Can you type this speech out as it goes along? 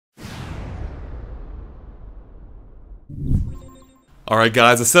Alright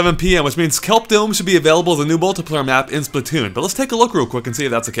guys, it's 7 PM, which means Kelp Dome should be available as a new multiplayer map in Splatoon. But let's take a look real quick and see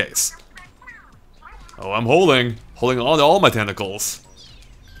if that's the case. Oh, I'm holding on to all my tentacles.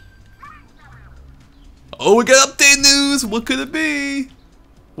 Oh, we got update news! What could it be?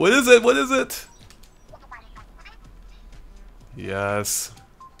 What is it? What is it? Yes.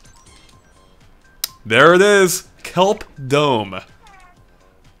 There it is! Kelp Dome.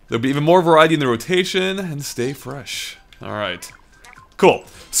 There'll be even more variety in the rotation, and stay fresh. Alright. Cool.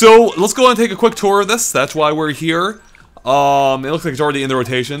 So, let's go and take a quick tour of this. That's why we're here. It looks like it's already in the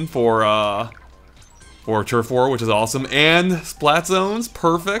rotation for Turf War, which is awesome. And Splat Zones,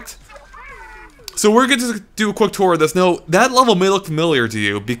 perfect. So we're going to do a quick tour of this. Now, that level may look familiar to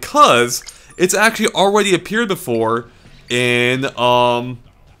you because it's actually already appeared before in the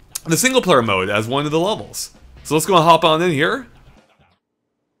single player mode as one of the levels. So let's go and hop on in here.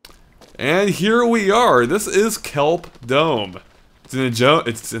 And here we are. This is Kelp Dome.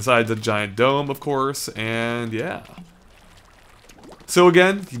 It's inside the giant dome, of course, and yeah. So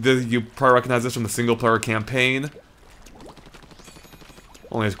again, you probably recognize this from the single player campaign.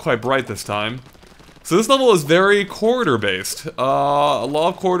 Only it's quite bright this time. So this level is very corridor based. A lot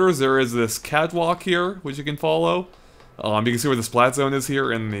of corridors. There is this catwalk here, which you can follow. You can see where the Splat Zone is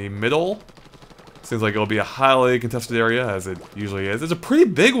here in the middle. Seems like it'll be a highly contested area, as it usually is. It's a pretty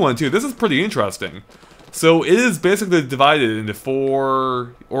big one, too. This is pretty interesting. So it is basically divided into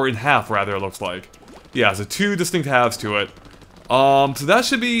four, or in half, rather, it looks like. Yeah, so two distinct halves to it. So that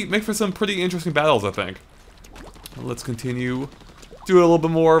should make for some pretty interesting battles, I think. Let's continue. Do a little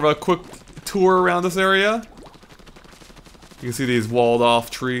bit more of a quick tour around this area. You can see these walled-off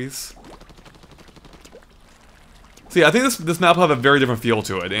trees. See, I think this map will have a very different feel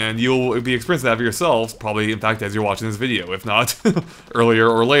to it, and you'll be experiencing that for yourselves, probably, in fact, as you're watching this video, if not earlier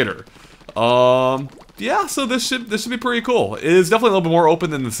or later. Yeah, so this should be pretty cool. It is definitely a little bit more open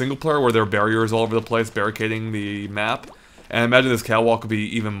than the single player, where there are barriers all over the place barricading the map. And I imagine this catwalk would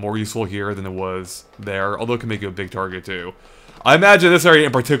be even more useful here than it was there, although it can make you a big target too. I imagine this area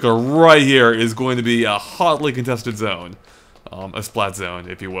in particular, right here, is going to be a hotly contested zone. A splat zone,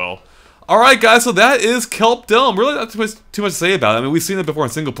 if you will. Alright guys, so that is Kelp Dome. Really not too much to say about it. I mean, we've seen it before in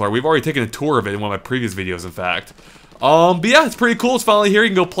single player. We've already taken a tour of it in one of my previous videos, in fact. But yeah, it's pretty cool. It's finally here. You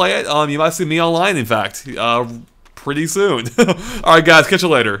can go play it. You might see me online, in fact, pretty soon. Alright guys, catch you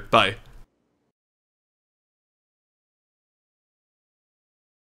later. Bye.